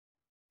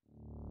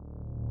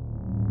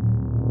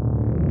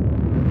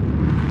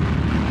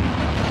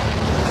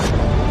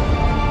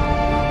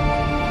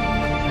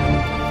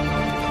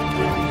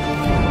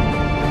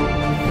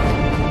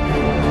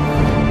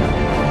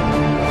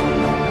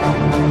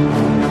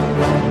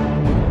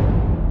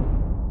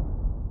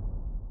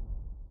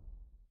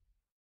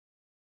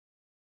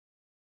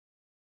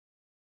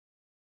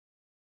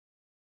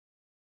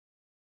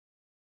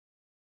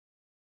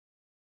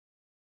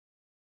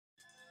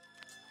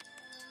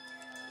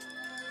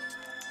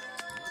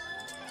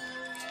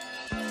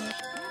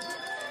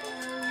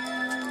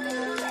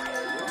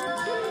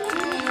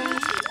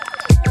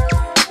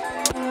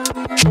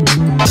What's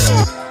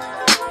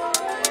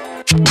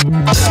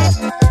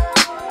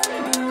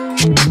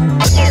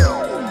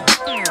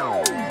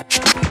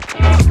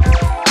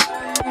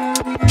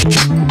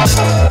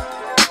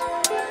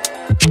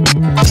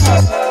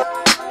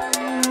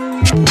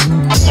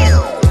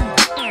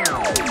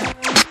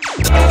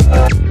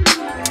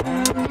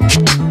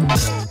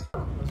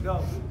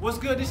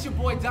good? This is your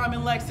boy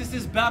Diamond Lex. This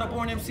is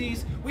BattleBorn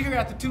MCs. We're here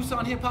at the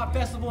Tucson Hip Hop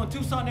Festival in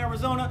Tucson,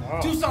 Arizona.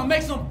 Oh. Tucson,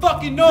 make some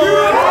fucking noise!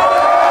 Yeah.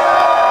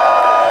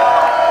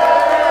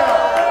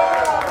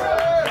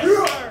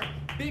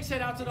 Big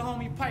shout out to the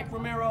homie Pike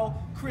Romero,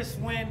 Chris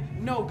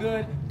Nguyen, No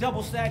Good,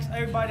 Double Stacks,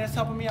 everybody that's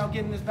helping me out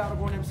getting this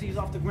BattleBorn MCs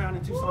off the ground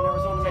in Tucson,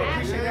 Arizona. Man,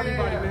 appreciate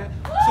everybody, man.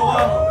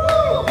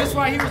 So this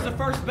right here is the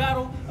first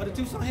battle of the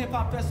Tucson Hip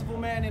Hop Festival,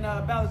 man. And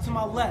battle to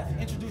my left.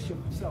 Introduce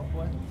yourself,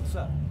 boy. What's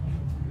up?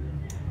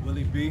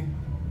 Willie B.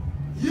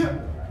 Yeah,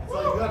 that's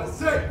all you gotta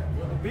say.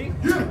 Willie B?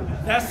 Yeah.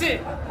 That's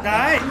it.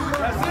 Alright.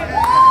 That's it.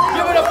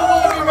 Give it up for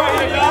Willie B right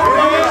here, y'all.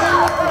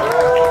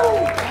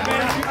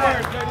 Man, 2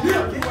 words,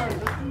 baby. 2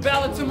 words.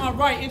 Ballot to my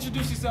right.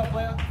 Introduce yourself,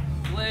 player.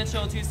 Gl1tch,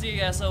 OTC,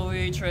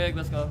 SOE, Trig,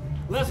 let's go.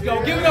 Let's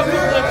go. Give it up for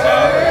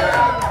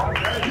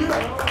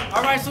Gl1tch.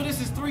 All right, so this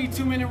is 3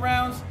 2-minute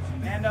rounds.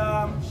 And,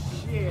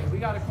 shit, we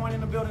got a coin in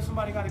the building.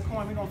 Somebody got a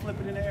coin. We're going to flip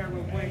it in the air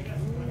real quick.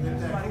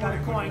 Somebody got a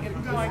coin. Get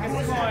the coin. Get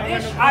the coin.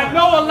 I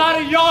know a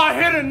lot of y'all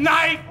here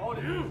tonight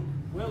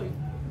Willie.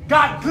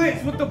 got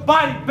Gl1tch with the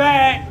body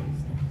bag.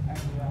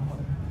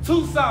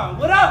 Tucson,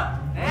 what up?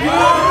 Hey.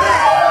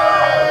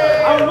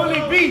 I'm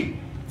Willie B.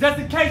 Just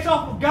in case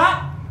y'all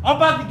forgot, I'm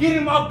about to get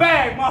in my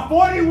bag. My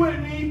 40 with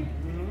me.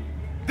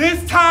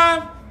 This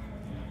time,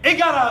 it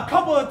got a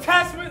couple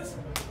attachments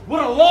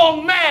with a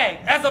long mag.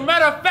 As a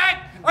matter of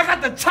fact, I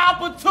got the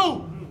chopper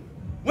too.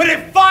 When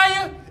it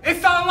fire,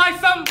 it sounds like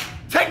something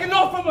taking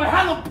off from a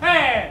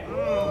helipad.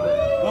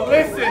 But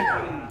listen,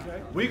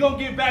 we gonna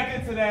get back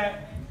into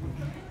that.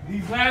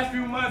 These last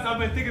few months, I've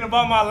been thinking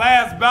about my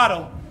last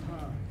battle.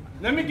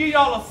 Let me give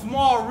y'all a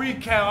small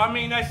recount. I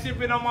mean, that shit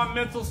been on my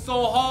mental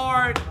so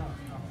hard.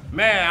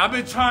 Man, I've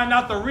been trying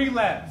not to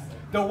relapse.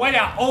 The way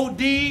I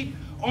OD'd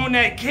on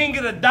that King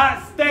of the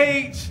Dot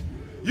stage,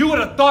 you would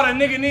have thought a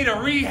nigga need a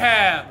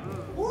rehab.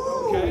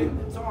 Okay.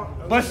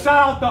 But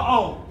shout out to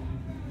O,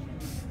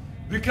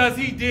 because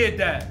he did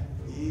that.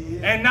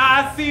 And now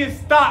I see it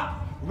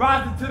stop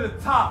rising to the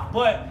top.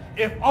 But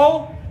if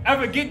O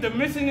ever get the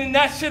mission in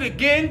that shit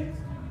again,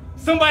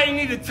 somebody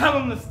need to tell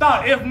him to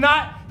stop. If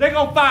not, they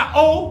gonna find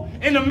O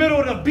in the middle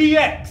of the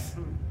BX.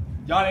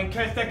 Y'all didn't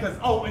catch that because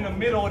O in the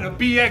middle of the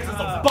BX is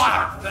a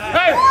spot.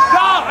 Hey,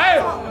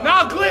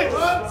 now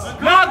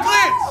Gl1tch. Now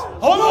Gl1tch.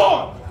 Hold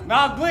on.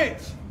 Now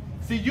Gl1tch.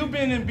 See, you've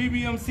been in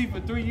BBMC for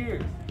 3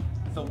 years.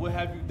 So what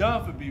have you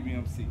done for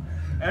BBMC?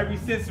 Ever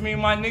since me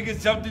and my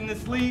niggas jumped in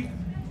this league,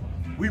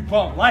 we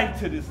brought life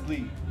to this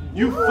league.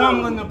 You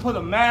fumbling to put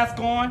a mask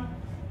on,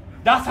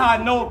 that's how I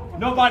know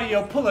nobody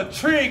will pull a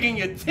trig in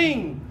your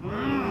team.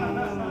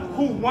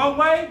 Who, one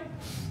way?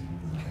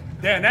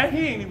 Damn, that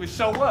he ain't even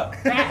show up.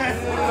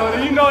 So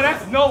you know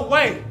that's no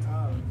way.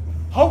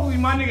 Hopefully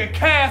my nigga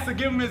Cass will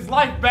give him his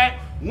life back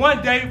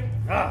one day.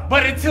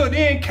 But until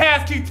then,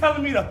 Cass keep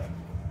telling me to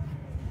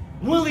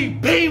Willie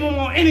beam him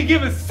on any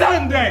given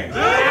Sunday.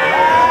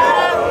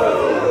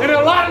 And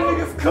a lot of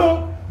niggas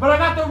cook, but I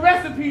got the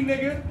recipe,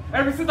 nigga.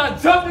 Ever since I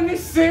jumped in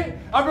this shit,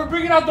 I've been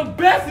bringing out the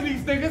best of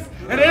these niggas,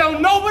 and they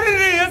don't know what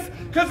it is,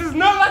 because it's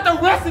not like the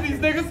rest of these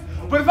niggas.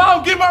 But if I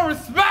don't get my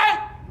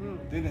respect,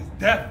 then it's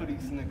death for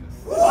these niggas.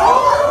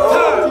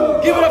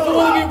 Give it up for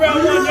Willie B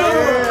round 1, y'all.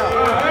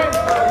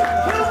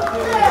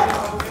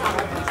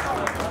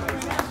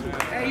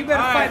 Hey, you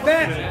better fight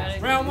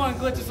back. Round 1,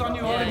 Gl1tch is on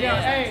you. Hold it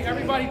down. Hey,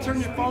 everybody turn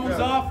your phones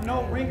off.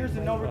 No ringers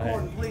and no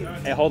recording, please.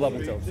 Hey, hold up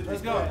until.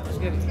 Let's go. Let's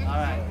get it. All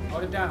right.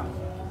 Hold it down.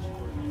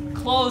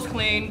 Clothes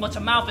clean, but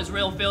your mouth is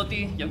real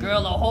filthy. Your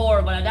girl a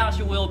whore, but I doubt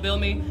she will bill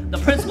me. The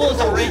principles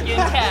are raking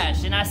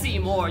cash, and I see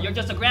more. You're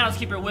just a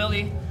groundskeeper,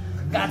 Willie.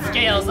 Got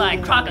scales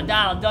like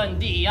Crocodile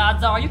Dundee.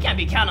 Odds are you can't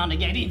be counted on to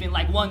get even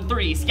like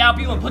 1-3. Scalp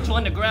you and put you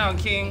underground,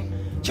 king.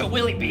 To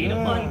Willie B to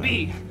Bun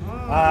B.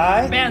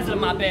 Bands in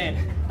my bed.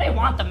 They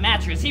want the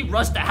mattress. He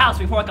rushed the house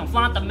before I can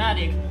flaunt the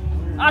matic.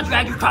 I'll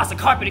drag you across the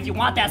carpet if you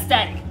want that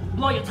static.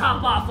 Blow your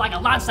top off like a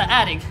Lanza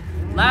addict.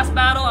 Last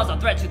battle, I was a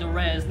threat to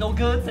Derez. No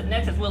good, sit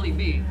next is Willie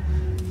B.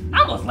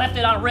 I almost left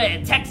it on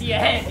red. Tech to your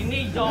head. You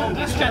need dough,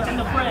 get stretched in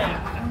the bread.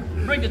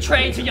 Bring the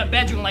tray to your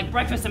bedroom like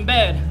breakfast in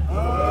bed.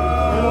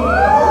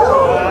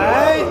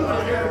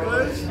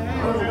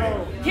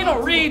 He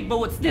don't read, but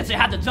with Stitch, I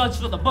had to judge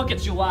for the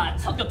buckets you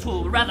want. Tuck a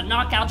tool, rather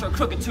knock out your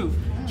crooked tooth.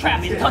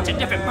 Trapping, touching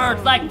different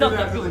birds like duck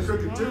the goose.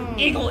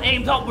 Eagle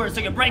aimed upwards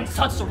so your brains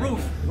touch the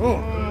roof.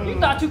 You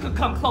thought you could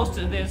come close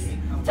to this,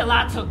 till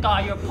I took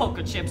all your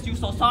poker chips. You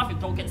so soft your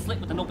throat gets slit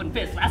with an open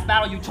fist. Last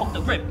battle you choked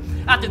the grip.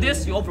 After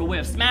this, you over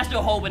whiff. Smashed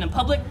your hoe when in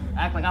public,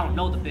 act like I don't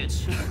know the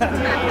bitch.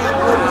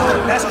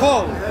 That's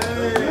cold.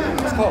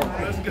 That's cold.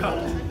 Let's go.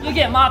 You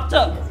get mopped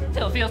up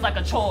till it feels like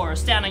a chore.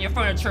 Stand on your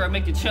furniture,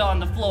 make you chill on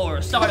the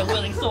floor. Started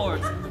wielding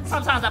swords.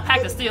 Sometimes I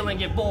pack the steel and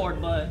get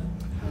bored, but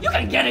You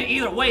can get it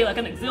either way like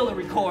an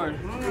auxiliary cord.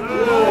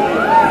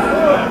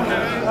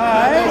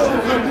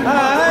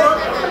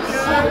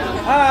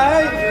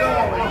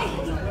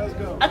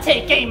 I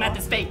take aim at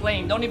this fake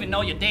lame, don't even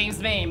know your dame's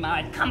name.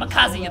 I'd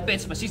kamikaze a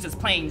bitch, but she's just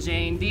plain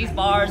Jane. These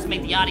bars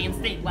make the audience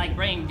think like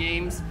brain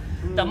games.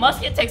 The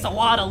musket takes a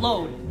while to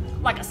load,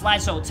 like a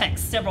slideshow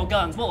text. Several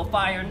guns will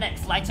fire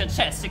next, like to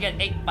chest. You get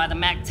 8 by the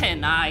Mac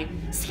 10. I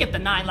skip the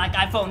 9 like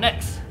iPhone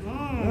X.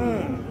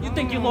 You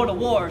think you're Lord of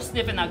War,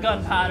 sniffing a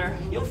gunpowder.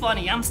 You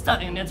funny, I'm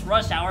stunting, it's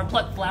rush hour.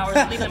 Pluck flowers,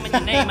 leave them in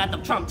your name at the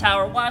Trump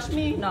Tower. Wash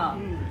me? Nah.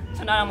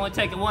 Tonight I'm only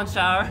taking 1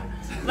 shower.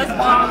 Let's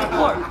ball on the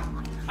court.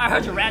 I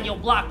heard you ran your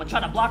block, but try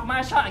to block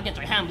my shot and get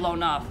your hand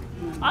blown off.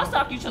 I'll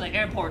stop you to the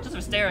airport just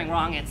for staring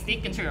wrong and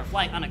sneak into your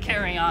flight on a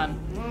carry-on.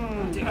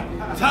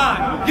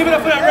 Time. Give it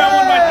up for that round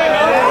 1 right there,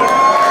 y'all.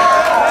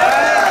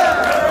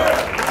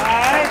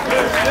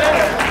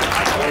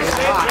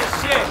 Good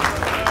shit.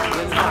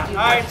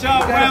 All right,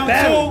 y'all,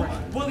 round 2.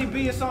 Willie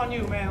B, it's on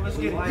you, man. Let's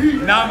get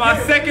it. Now my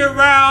second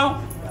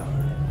round,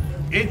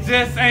 it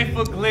just ain't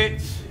for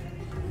Gl1tch.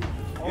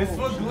 It's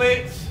for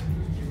Gl1tch.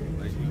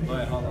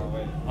 Wait, hold on,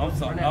 wait. I'm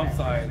sorry. That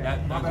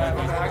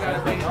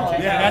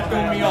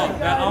threw me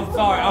off. I'm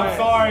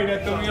sorry,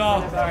 that threw me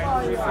off.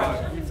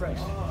 Refresh.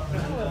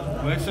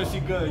 Make sure she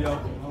good, yo.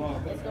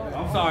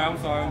 I'm sorry.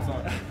 Sorry,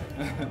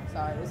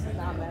 this is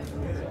not meant for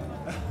me. Okay.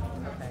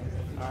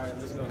 All right,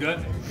 let's go.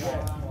 Good.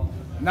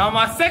 Now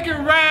my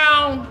second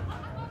round,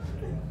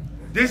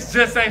 this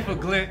just ain't for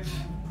Gl1tch.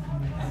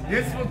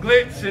 This for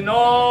Gl1tch and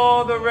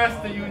all the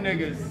rest of you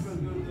niggas.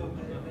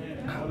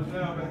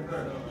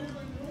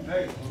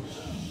 Hey,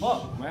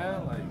 fuck,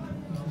 man, like.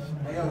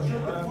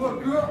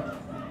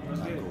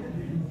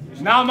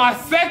 Now my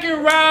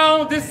second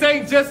round, this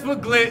ain't just for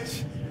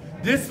Gl1tch.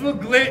 This for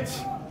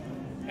Gl1tch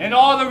and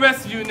all the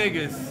rest of you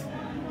niggas.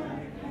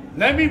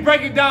 Let me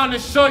break it down to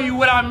show you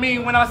what I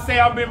mean when I say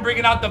I've been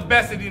bringing out the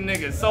best of these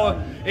niggas. So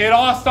it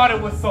all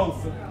started with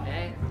Sosa.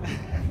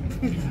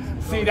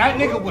 See, that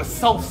nigga was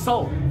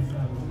so.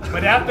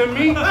 But after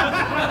me,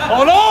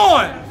 hold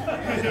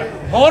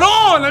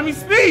on, let me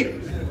speak.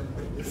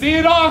 See,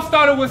 it all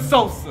started with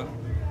Sosa.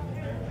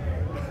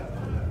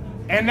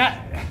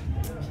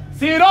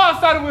 It all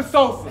started with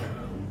Sosa.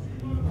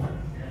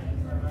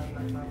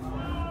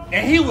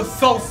 And he was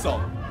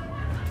so.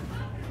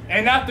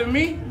 And after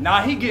me,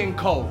 nah, he getting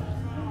cold.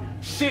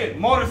 Shit,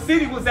 Motor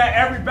City was at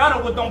every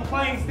battle with them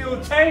plain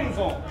steel chains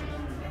on.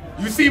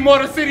 You see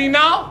Motor City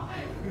now?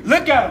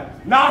 Look at him.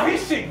 Nah,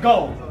 his shit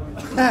gold.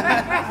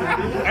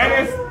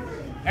 and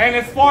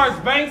as far as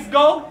Banks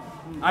go,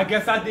 I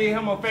guess I did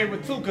him a favor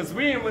too, because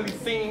we ain't really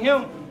seen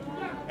him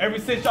ever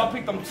since y'all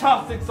picked them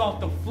chopsticks off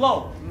the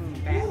floor.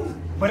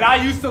 But I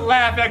used to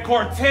laugh at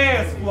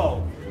Cortez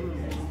flow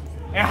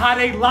and how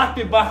they locked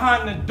it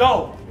behind the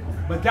door.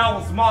 But that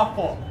was my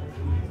fault.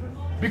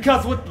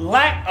 Because with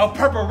lack of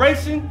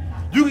preparation,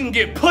 you can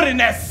get put in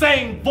that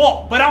same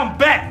vault. But I'm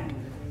back.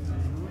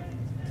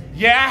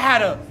 Yeah, I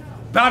had a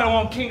battle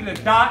on King of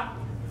the Dot,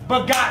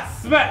 but got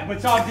smacked,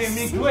 but y'all getting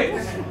me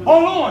Gl1tch.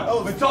 Hold on.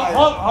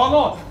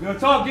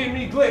 But y'all getting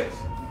me Gl1tch.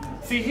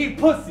 See, he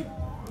pussy.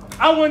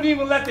 I wouldn't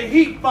even let the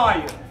heat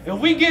fire. If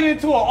we get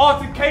into an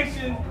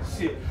altercation,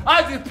 shit,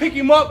 I just pick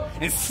him up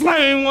and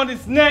slam him on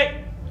his neck.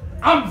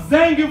 I'm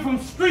Zangief from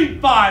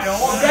Street Fighter.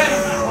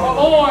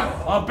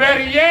 Or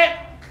better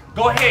yet,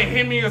 go ahead,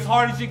 hit me as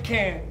hard as you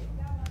can.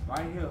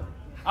 Right here.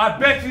 I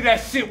bet you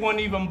that shit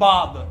wouldn't even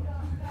bother.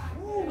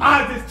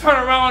 I just turn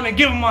around and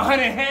give him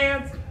 100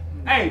 hands.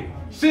 Hey,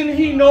 shouldn't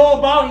he know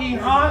about he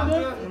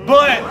Honda?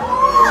 But,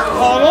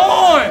 hold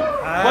on.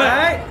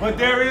 But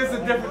there is a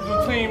difference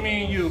between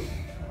me and you.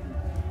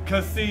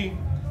 Cause see,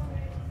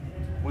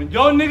 when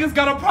your niggas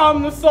got a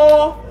problem to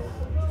solve,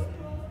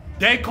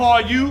 they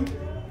call you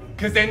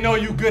cause they know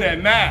you good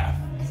at math.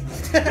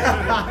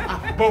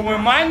 But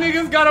when my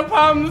niggas got a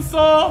problem to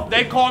solve,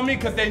 they call me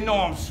cause they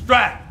know I'm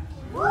strapped.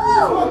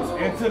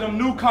 And to them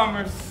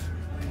newcomers,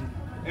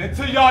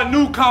 y'all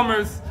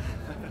newcomers,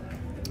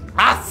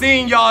 I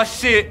seen y'all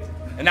shit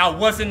and I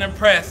wasn't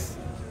impressed.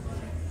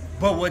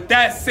 But with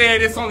that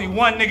said, it's only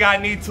one nigga I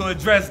need to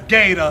address,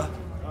 Gator.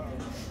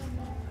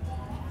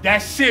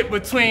 That shit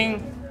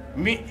between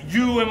me,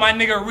 you and my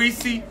nigga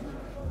Reese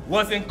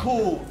wasn't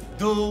cool,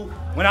 dude.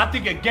 When I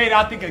think of Gator,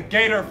 I think of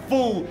Gator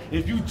food.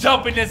 If you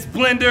jump in this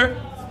blender,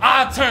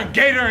 I'll turn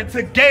Gator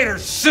into Gator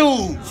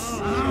shoes.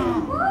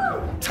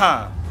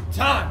 Time.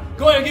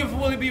 Go ahead and give it for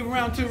Willie B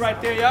round 2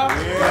 right there, y'all. All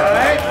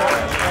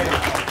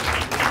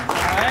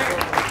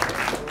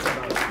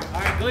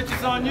right, Gl1tch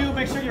is on you.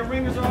 Make sure your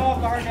ringers are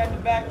off. I heard that in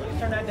the back. Please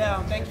turn that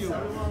down. Thank you.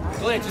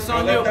 Gl1tch, it's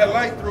on you. Let that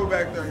light through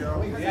back there,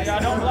 y'all. Yeah, y'all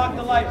don't block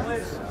the light,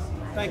 please.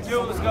 Thank you.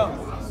 Let's go.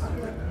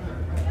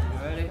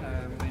 Ready?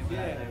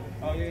 Yeah.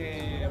 Oh,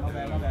 yeah. My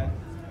bad.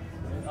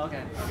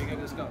 Okay,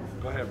 let's go.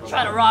 Go ahead, bro.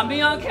 Try to rob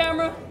me on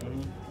camera?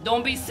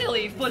 Don't be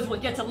silly, fools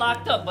would get you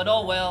locked up, but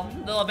oh well,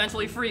 they'll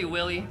eventually free you,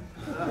 Willie.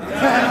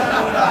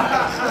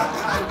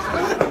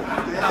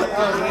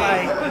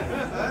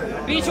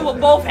 Beat you with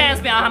both hands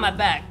behind my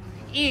back.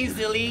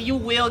 Easily, you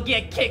will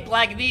get kicked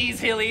like these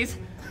hillies.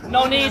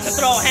 No need to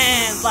throw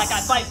hands like I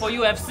fight for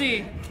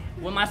UFC.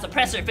 When my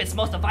suppressor fits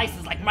most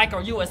devices like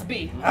micro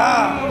USB.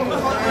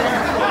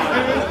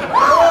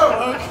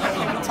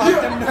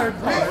 Talk them nerd.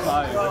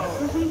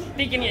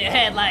 Thinking in your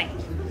head like,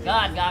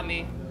 God got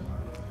me.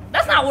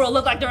 That's not what it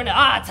looked like during the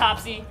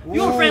autopsy.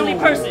 You a friendly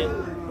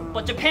person,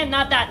 but Japan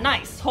not that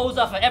nice. Hoes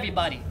up for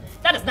everybody.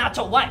 That is not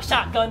your wife.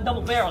 Shotgun,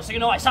 double barrel, so you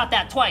know I shot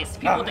that twice.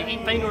 People think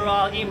eat finger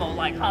emo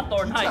like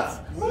Hawthorne Heights.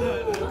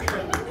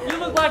 You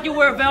look like you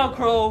wear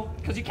Velcro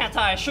because you can't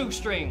tie a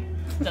shoestring.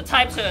 The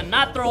type to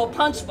not throw a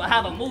punch but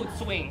have a mood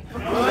swing.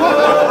 Talk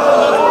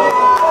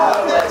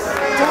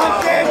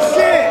that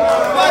shit!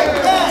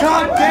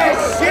 Talk that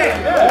shit!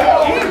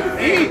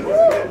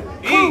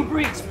 Cool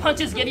breach,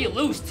 punches give you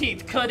loose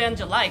teeth. Could end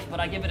your life, but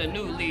I give it a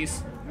new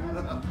lease.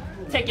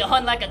 Take your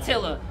hunt like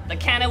Attila. The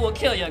cannon will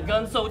kill you.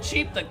 Gun so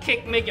cheap, the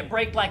kick make it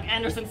break like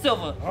Anderson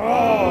Silva.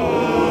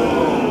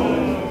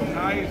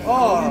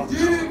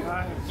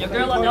 Your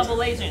girl a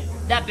double agent.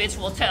 That bitch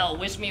will tell.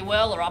 Wish me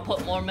well, or I'll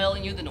put more mail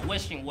in you than a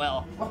wishing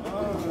well.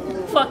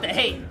 Fuck the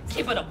hate.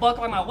 Keep it a buck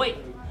on my weight.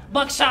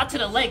 Buckshot to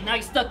the leg, now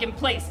you stuck in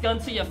place. Gun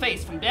to your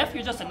face. From death,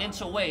 you're just an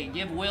inch away.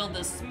 Give Will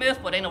the Smith,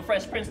 but ain't no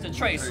Fresh Prince to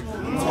trace. Fresh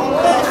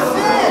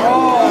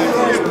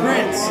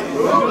Prince.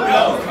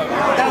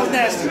 That was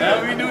nasty.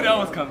 Yeah, we knew that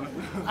was coming.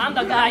 I'm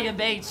the guy you're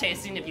babe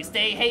chasing. If you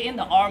stay hating,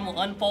 the arm will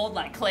unfold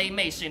like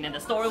claymation, and the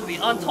story will be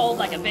untold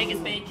like a Vegas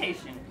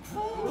vacation.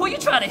 Who you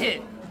try to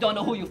hit? Don't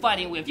know who you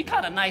fighting with. You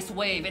caught a nice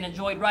wave and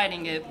enjoyed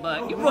riding it,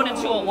 but you run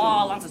into a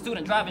wall on some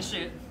student driving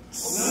shit.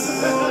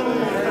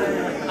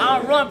 I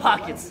don't run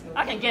pockets.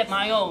 I can get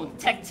my own.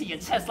 Tech to your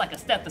chest like a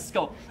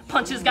stethoscope.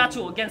 Punches got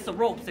you against the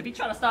ropes. If you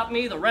try to stop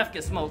me, the ref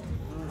gets smoked.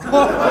 You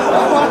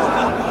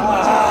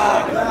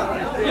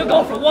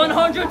go from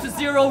 100 to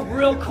 0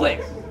 real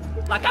quick.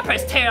 Like I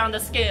press tear on the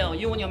scale.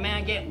 You and your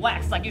man get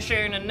waxed like you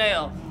sharing a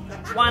nail.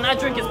 Wine I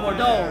drink is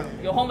Bordeaux.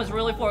 Your home is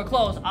really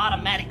foreclosed.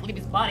 Automatic, leave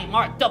his body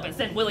marked up and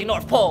send Willie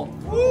North Pole.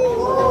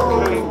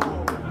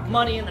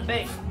 Money in the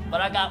bank,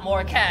 but I got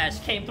more cash.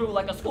 Came through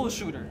like a school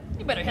shooter.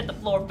 You better hit the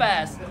floor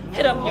fast.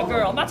 Hit up your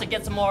girl, about to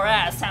get some more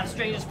ass. Have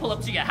strangers pull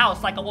up to your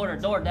house like I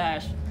ordered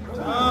DoorDash.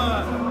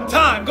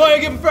 Time. Go ahead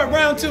and give him for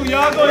round 2,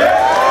 y'all. Go ahead.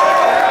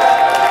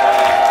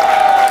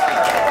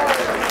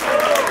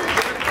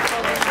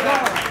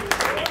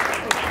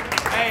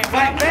 Hey,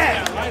 Fight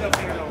back.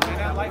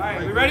 Alright,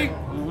 we ready?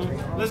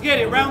 Let's get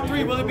it. Round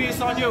 3, Willie B, it's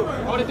on you.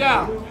 Hold it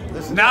down.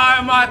 Now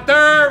in my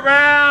 3rd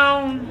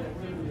round,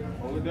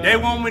 they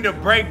want me to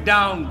break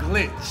down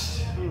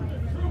Gl1tch.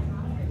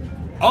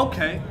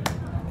 Okay.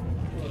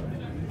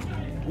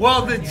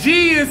 Well, the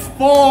G is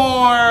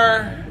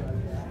for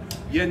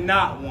you're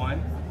not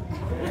one.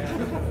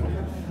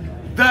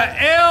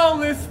 The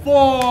L is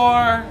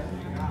for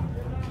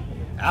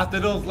after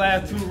those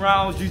last 2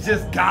 rounds, you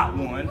just got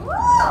one.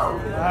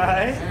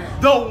 Alright.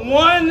 The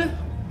 1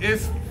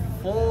 is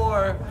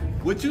for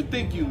what you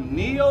think you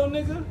Neo,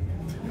 nigga?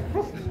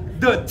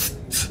 The t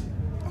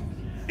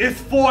is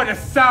for the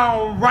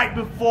sound right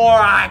before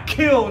I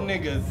kill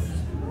niggas.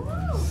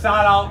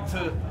 Shout out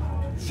to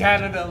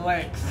Janitor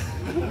Lex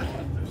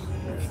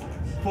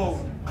for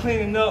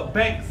cleaning up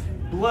Banks'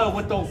 blood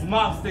with those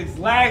mop sticks.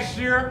 Last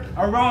year,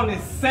 around the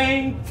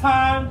same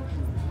time,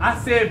 I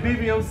said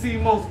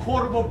BBMC most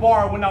quotable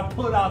bar when I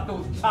put out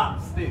those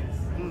chopsticks.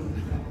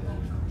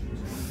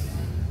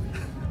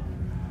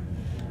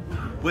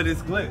 But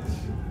it's Gl1tch.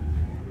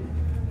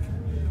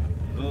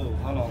 Oh,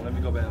 hold on, let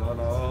me go back. Hold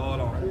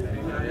on.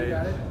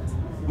 Yeah.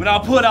 When I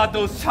put out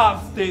those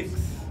chopsticks,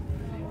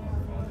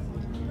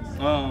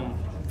 fuck,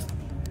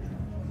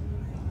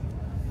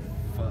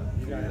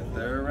 you got a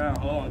 3rd round.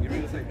 Hold on, give me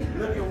a second.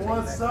 Looking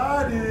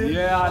one-sided.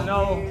 Yeah, I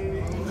know.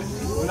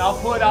 When I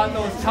put out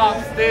those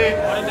chopsticks.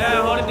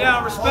 Hold it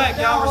down. Respect,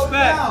 y'all.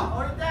 Respect.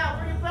 Hold it down,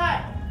 bring it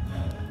back.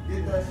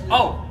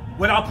 Oh,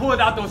 when I pulled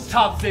out those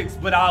chopsticks,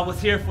 but I was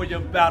here for your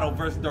battle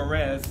versus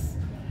Derez.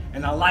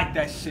 And I like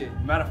that shit.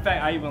 Matter of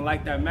fact, I even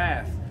like that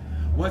mask.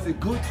 Was it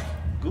Gucci,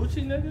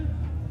 nigga?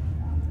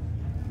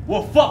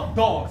 Well, fuck,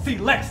 dog. See,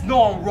 Lex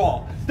know I'm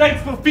raw.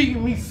 Thanks for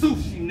feeding me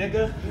sushi,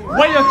 nigga.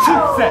 Where your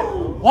troops at?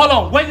 Hold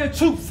on, where your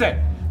troops at?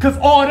 Cause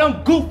all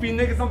them goofy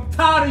niggas, I'm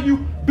tired of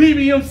you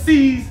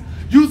BBMCs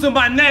using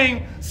my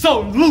name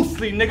so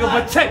loosely, nigga.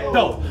 But check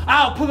though,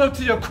 I'll pull up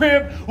to your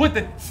crib with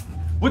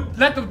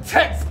let them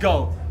texts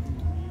go.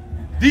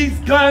 These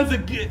guns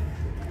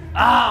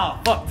are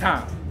fuck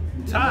time.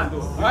 Time.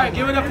 All right,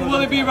 give it up for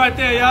Willie B right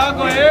there, y'all.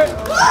 Go ahead.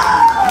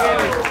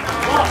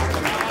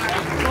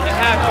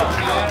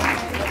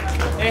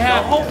 It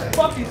happens. Whole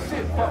fucking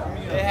shit fuck me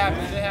up. It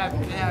happens.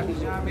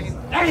 You know what I mean?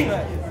 Damn.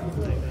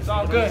 It's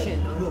all good.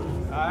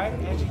 All right,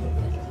 Angie. You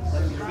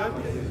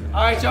good?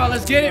 All right, y'all,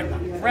 let's get it.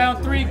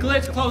 Round 3,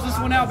 Gl1tch. Close this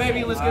one out,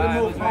 baby. Let's get it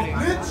moving.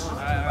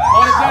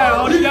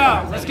 Hold it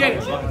down. Let's get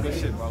it. Good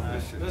shit, bro.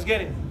 Good shit. Let's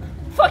get it.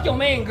 Fuck your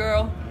main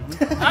girl.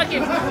 I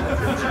give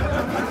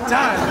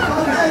Time.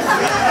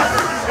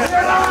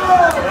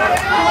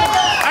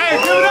 Hey,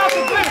 give it up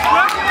for Gl1tch,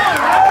 bro.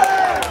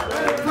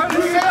 Turn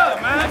this shit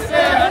up, man. I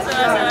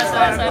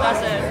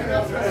said.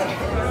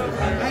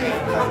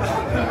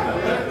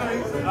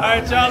 All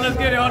right, y'all, let's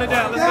get it. Hold it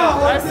down. Let's go.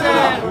 I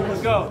said,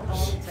 Let's go.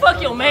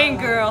 fuck your main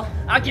girl.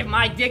 I'll give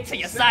my dick to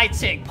your side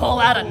chick. Pull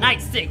out a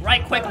nightstick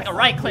right quick like a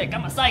right click.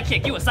 I'm a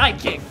sidekick, you a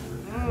sidekick.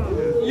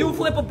 You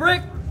flip a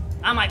brick,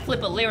 I might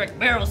flip a lyric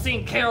barrel,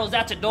 sing carols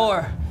at your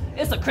door.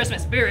 It's a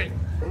Christmas spirit.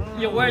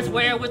 Your words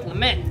wear with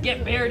lament,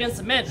 get buried in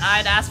cement.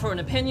 I'd ask for an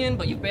opinion,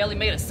 but you barely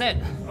made a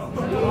cent.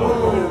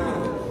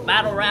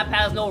 Battle rap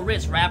has no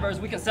rich rappers.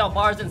 We can sell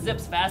bars and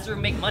zips faster,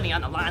 make money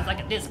on the lines like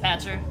a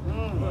dispatcher.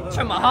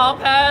 Turn my hall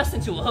pass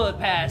into a hood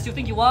pass. You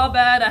think you all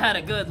bad? I had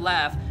a good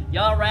laugh.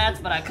 Y'all rats,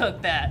 but I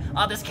cooked that.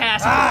 All this cash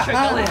is just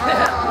trickling.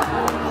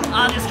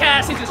 All this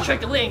cash is just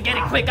trickling. Get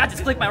it quick, I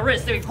just flick my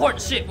wrist. They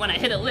report shit when I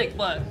hit a lick,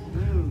 but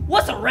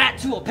what's a rat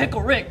to a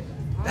pickle Rick?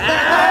 Talk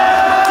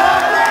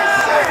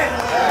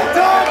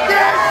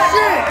that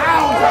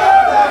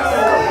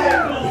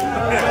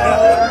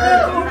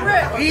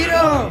shit! Eat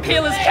 'em!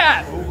 Peel his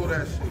cap.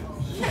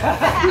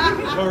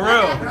 For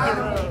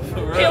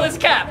real. Peel his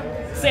cap.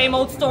 Same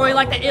old story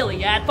like the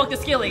Iliad. Fuck the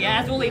skilly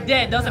ass. Willie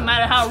dead. Doesn't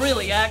matter how I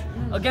really act.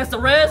 Against the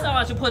Reds, I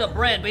want you put up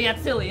bread, but he had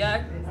silly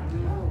act.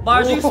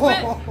 Bars you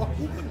spit,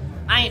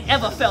 I ain't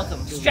ever felt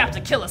them. Strapped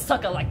to kill a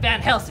sucker like Van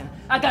Helsing.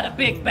 I got a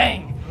big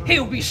bang.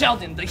 He'll be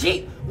Sheldon. The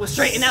heat will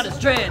straighten out his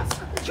dreads.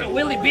 Turn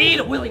Willie B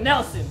to Willie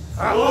Nelson.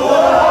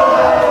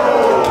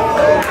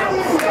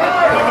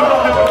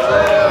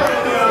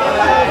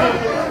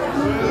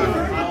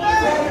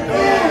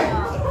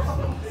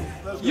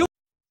 You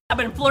I've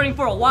been flirting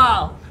for a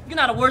while. You're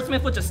not a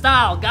wordsmith with your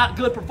style. Got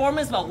good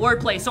performance, but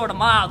wordplay sorta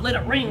mild. Let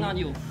it ring on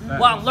you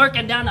while I'm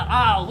lurking down the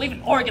aisle,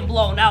 leaving organ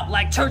blown out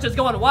like churches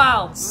going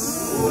wild.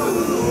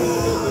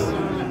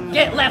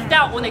 Get left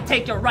out when they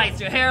take your rights.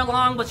 Your hair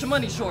long, but your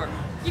money short.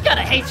 You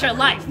gotta hate your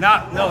life. No,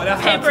 that's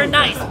not Paper true.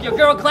 nice. Your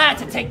girl glad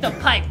to take the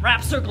pipe.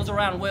 Wrap circles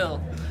around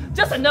Will.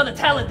 Just another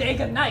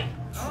Talladega night.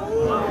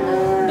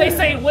 They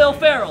say Will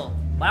Ferrell,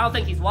 but I don't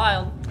think he's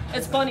wild.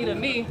 It's funny to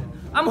me.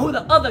 I'm who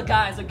the other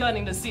guys are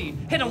gunning to see.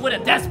 Hit him with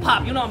a desk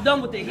pop, you know I'm done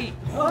with the heat.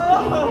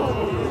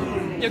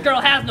 Your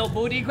girl has no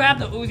booty. Grab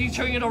the Uzi,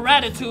 turn you to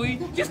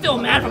Ratatouille. You still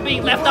mad for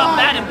being left off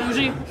bad and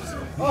bougie?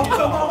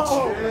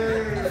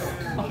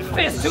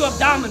 Fist to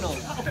abdominal.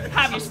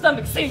 Have your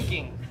stomach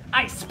sinking.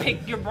 Ice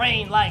pick your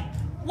brain like,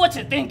 what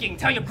you thinking?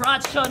 Tell your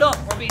broad shut up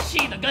or be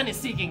she the gun is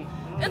seeking.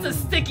 It's a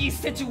sticky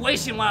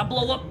situation when I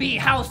blow up B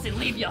house and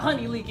leave your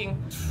honey leaking.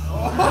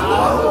 Time.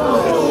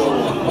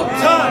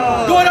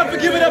 Going up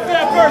and give it up for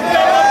that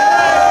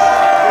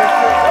first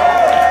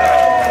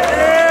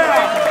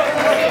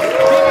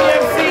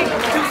BBMC,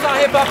 Tucson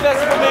Hip Hop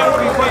Festival, man.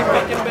 We'll be right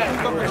back in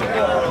back. Go for your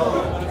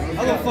girl.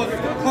 I love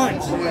fucking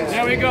punch.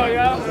 There we go,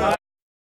 y'all.